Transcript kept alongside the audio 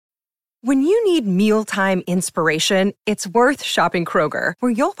When you need mealtime inspiration, it's worth shopping Kroger,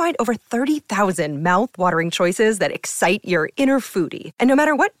 where you'll find over 30,000 mouth-watering choices that excite your inner foodie. And no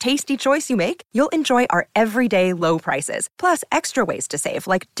matter what tasty choice you make, you'll enjoy our everyday low prices, plus extra ways to save,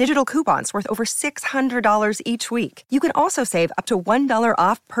 like digital coupons worth over $600 each week. You can also save up to $1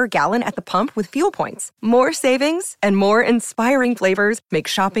 off per gallon at the pump with fuel points. More savings and more inspiring flavors make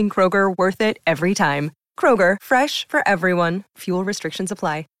shopping Kroger worth it every time. Kroger, fresh for everyone. Fuel restrictions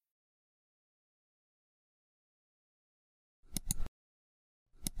apply.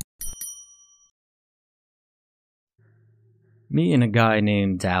 Me and a guy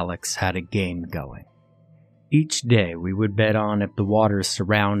named Alex had a game going. Each day we would bet on if the water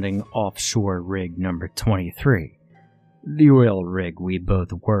surrounding offshore rig number 23, the oil rig we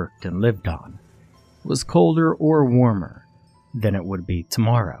both worked and lived on, was colder or warmer than it would be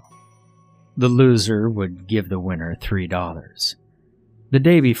tomorrow. The loser would give the winner $3. The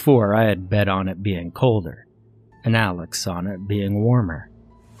day before I had bet on it being colder, and Alex on it being warmer.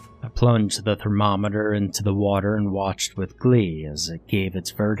 I plunged the thermometer into the water and watched with glee as it gave its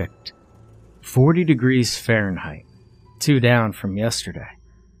verdict. 40 degrees Fahrenheit, 2 down from yesterday.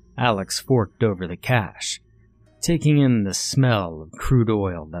 Alex forked over the cash, taking in the smell of crude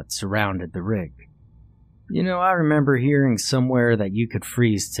oil that surrounded the rig. You know, I remember hearing somewhere that you could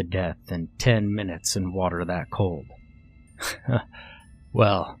freeze to death in 10 minutes in water that cold.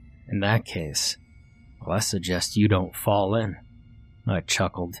 Well, in that case, I suggest you don't fall in. I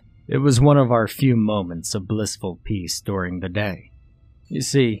chuckled. It was one of our few moments of blissful peace during the day. You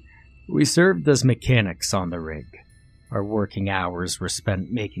see, we served as mechanics on the rig. Our working hours were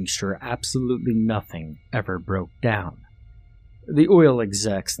spent making sure absolutely nothing ever broke down. The oil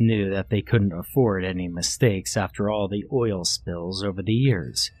execs knew that they couldn't afford any mistakes after all the oil spills over the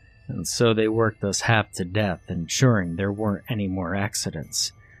years, and so they worked us half to death ensuring there weren't any more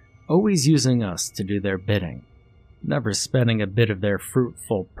accidents, always using us to do their bidding, never spending a bit of their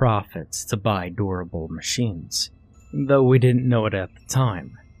fruitful profits to buy durable machines. Though we didn't know it at the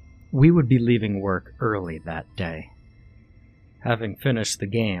time, we would be leaving work early that day. Having finished the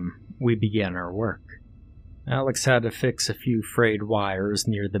game, we began our work. Alex had to fix a few frayed wires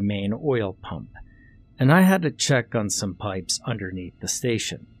near the main oil pump, and I had to check on some pipes underneath the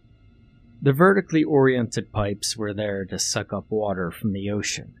station. The vertically oriented pipes were there to suck up water from the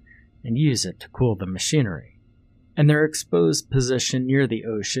ocean and use it to cool the machinery, and their exposed position near the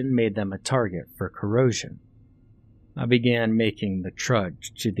ocean made them a target for corrosion. I began making the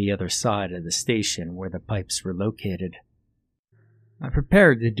trudge to the other side of the station where the pipes were located. I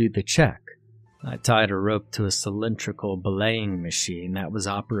prepared to do the check. I tied a rope to a cylindrical belaying machine that was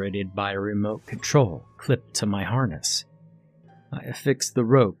operated by a remote control clipped to my harness. I affixed the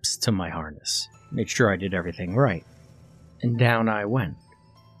ropes to my harness, made sure I did everything right, and down I went.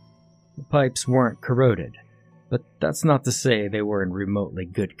 The pipes weren't corroded, but that's not to say they were in remotely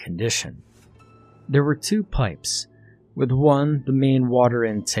good condition. There were 2 pipes, with one the main water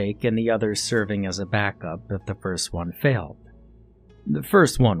intake and the other serving as a backup if the first one failed. The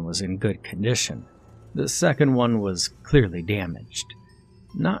first one was in good condition. The second one was clearly damaged.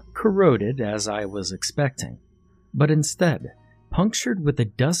 Not corroded as I was expecting, but instead punctured with a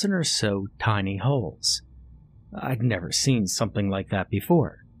dozen or so tiny holes. I'd never seen something like that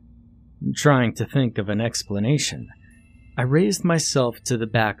before. Trying to think of an explanation, I raised myself to the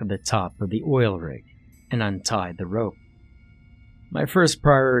back of the top of the oil rig and untied the rope. My first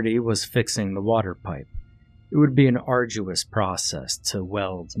priority was fixing the water pipe. It would be an arduous process to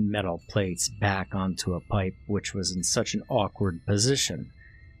weld metal plates back onto a pipe which was in such an awkward position,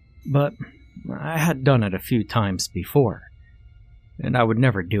 but I had done it a few times before, and I would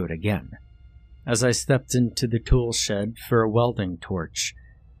never do it again. As I stepped into the tool shed for a welding torch,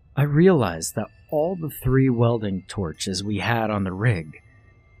 I realized that all the 3 welding torches we had on the rig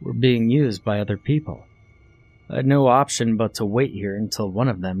were being used by other people. I had no option but to wait here until one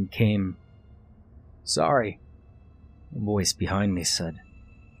of them came. "Sorry," a voice behind me said.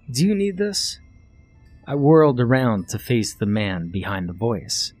 "Do you need this?" I whirled around to face the man behind the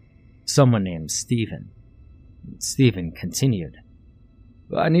voice, someone named Steven. Steven continued,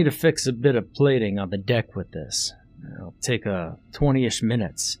 "I need to fix a bit of plating on the deck with this. It'll take 20-ish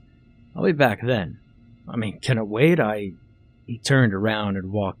minutes. I'll be back then. Can it wait? He turned around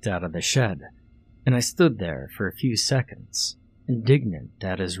and walked out of the shed, and I stood there for a few seconds, indignant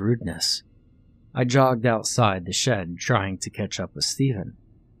at his rudeness. I jogged outside the shed, trying to catch up with Steven.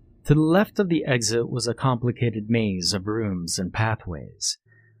 To the left of the exit was a complicated maze of rooms and pathways.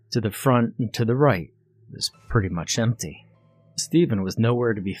 To the front and to the right was pretty much empty. Steven was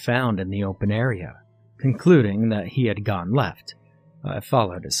nowhere to be found in the open area. Concluding that he had gone left, I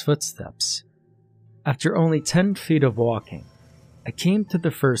followed his footsteps. After only 10 feet of walking, I came to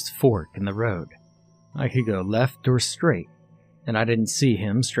the first fork in the road. I could go left or straight, and I didn't see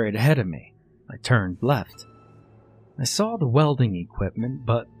him straight ahead of me. I turned left. I saw the welding equipment,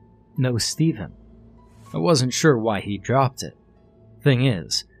 but no Steven. I wasn't sure why he dropped it. Thing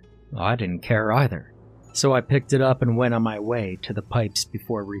is, I didn't care either, so I picked it up and went on my way to the pipes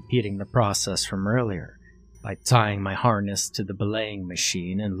before repeating the process from earlier, by tying my harness to the belaying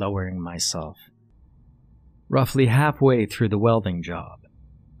machine and lowering myself. Roughly halfway through the welding job,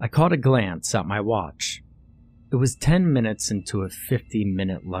 I caught a glance at my watch. It was 10 minutes into a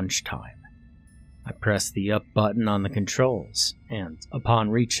 50-minute lunchtime. I pressed the up button on the controls and, upon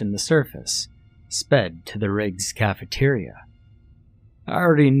reaching the surface, sped to the rig's cafeteria. I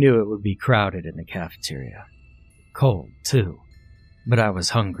already knew it would be crowded in the cafeteria. Cold, too, but I was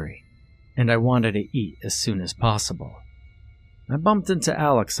hungry, and I wanted to eat as soon as possible. I bumped into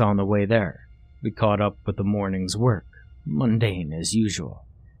Alex on the way there. We caught up with the morning's work, mundane as usual.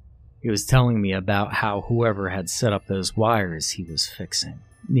 He was telling me about how whoever had set up those wires he was fixing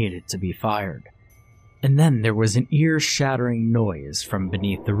needed to be fired. And then there was an ear-shattering noise from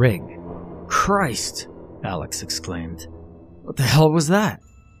beneath the rig. "Christ!" Alex exclaimed. "What the hell was that?"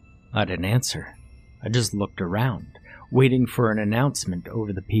 I didn't answer. I just looked around, waiting for an announcement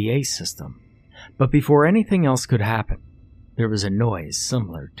over the PA system. But before anything else could happen, there was a noise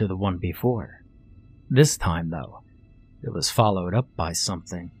similar to the one before. This time, though, it was followed up by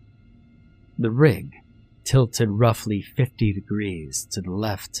something. The rig tilted roughly 50 degrees to the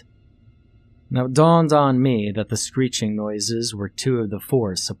left. Now it dawned on me that the screeching noises were 2 of the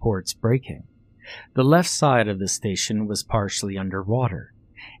 4 supports breaking. The left side of the station was partially underwater,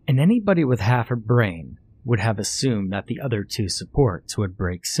 and anybody with half a brain would have assumed that the other 2 supports would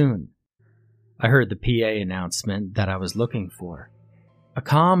break soon. I heard the PA announcement that I was looking for. A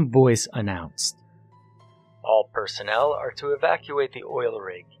calm voice announced, "All personnel are to evacuate the oil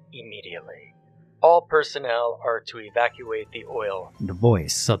rig immediately. All personnel are to evacuate the oil." The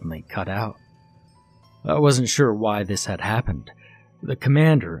voice suddenly cut out. I wasn't sure why this had happened. The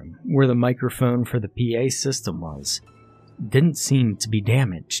command room, where the microphone for the PA system was, didn't seem to be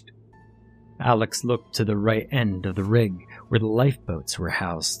damaged. Alex looked to the right end of the rig where the lifeboats were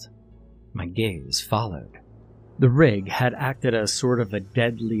housed. My gaze followed. The rig had acted as sort of a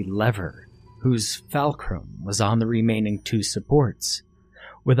deadly lever, whose fulcrum was on the remaining 2 supports,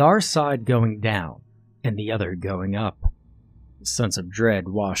 with our side going down and the other going up. A sense of dread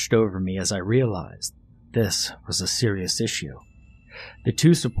washed over me as I realized this was a serious issue. The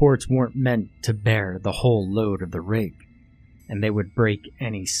 2 supports weren't meant to bear the whole load of the rig, and they would break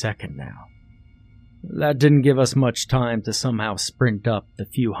any second now. That didn't give us much time to somehow sprint up the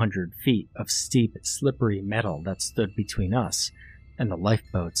few hundred feet of steep, slippery metal that stood between us and the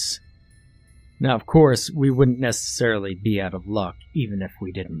lifeboats. Now, of course, we wouldn't necessarily be out of luck even if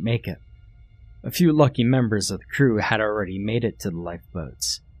we didn't make it. A few lucky members of the crew had already made it to the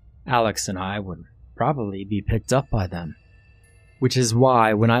lifeboats. Alex and I would probably be picked up by them. Which is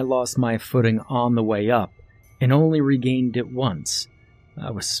why, when I lost my footing on the way up, and only regained it once, I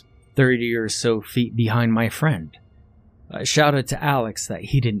was 30 or so feet behind my friend. I shouted to Alex that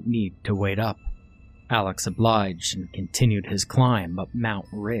he didn't need to wait up. Alex obliged and continued his climb up Mount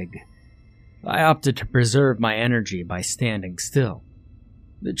Rig. I opted to preserve my energy by standing still.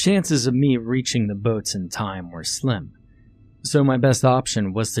 The chances of me reaching the boats in time were slim, so my best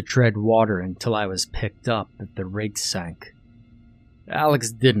option was to tread water until I was picked up if the rig sank.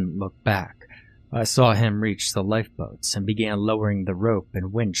 Alex didn't look back. I saw him reach the lifeboats and began lowering the rope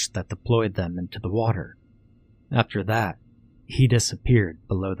and winch that deployed them into the water. After that, he disappeared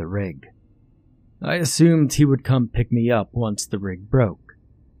below the rig. I assumed he would come pick me up once the rig broke,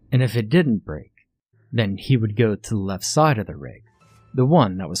 and if it didn't break, then he would go to the left side of the rig, the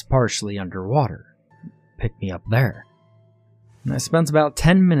one that was partially underwater, pick me up there. And I spent about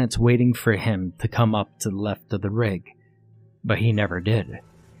 10 minutes waiting for him to come up to the left of the rig, but he never did.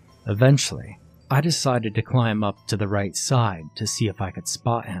 Eventually, I decided to climb up to the right side to see if I could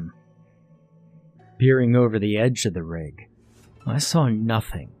spot him. Peering over the edge of the rig, I saw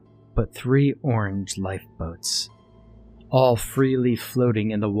nothing but 3 orange lifeboats, all freely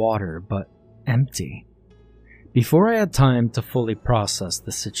floating in the water but empty. Before I had time to fully process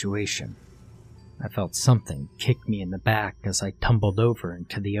the situation, I felt something kick me in the back as I tumbled over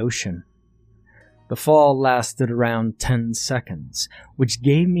into the ocean. The fall lasted around 10 seconds, which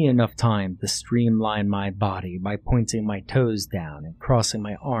gave me enough time to streamline my body by pointing my toes down and crossing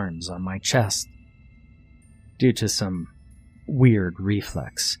my arms on my chest. Due to some weird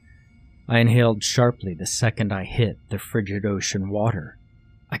reflex, I inhaled sharply the second I hit the frigid ocean water.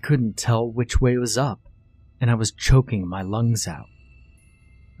 I couldn't tell which way was up, and I was choking my lungs out.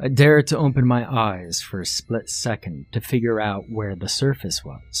 I dared to open my eyes for a split second to figure out where the surface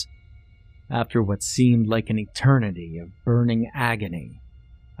was. After what seemed like an eternity of burning agony,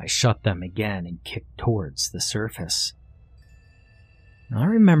 I shut them again and kicked towards the surface. I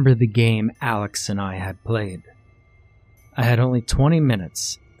remember the game Alex and I had played. I had only 20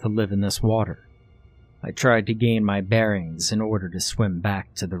 minutes to live in this water. I tried to gain my bearings in order to swim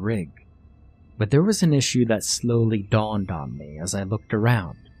back to the rig, but there was an issue that slowly dawned on me as I looked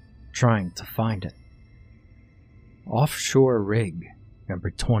around, trying to find it. Offshore rig number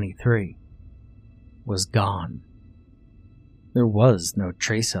 23 was gone. There was no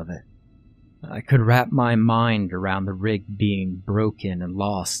trace of it. I could wrap my mind around the rig being broken and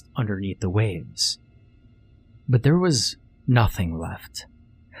lost underneath the waves. But there was nothing left.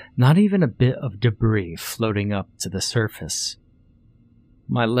 Not even a bit of debris floating up to the surface.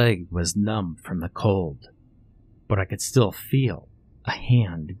 My leg was numb from the cold, but I could still feel a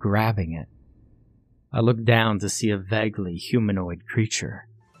hand grabbing it. I looked down to see a vaguely humanoid creature.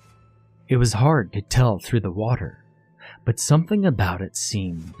 It was hard to tell through the water, but something about it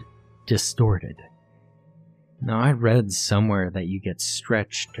seemed distorted. Now, I read somewhere that you get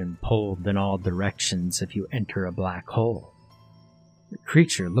stretched and pulled in all directions if you enter a black hole. The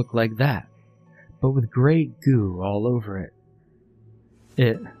creature looked like that, but with gray goo all over it.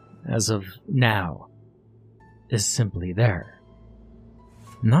 It, as of now, is simply there.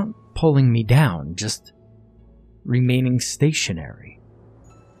 Not pulling me down, just remaining stationary.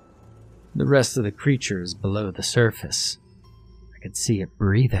 The rest of the creature is below the surface. I could see it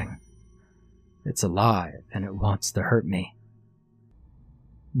breathing. It's alive and it wants to hurt me.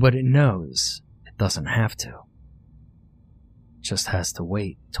 But it knows it doesn't have to. It just has to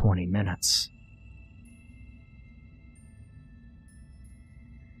wait 20 minutes.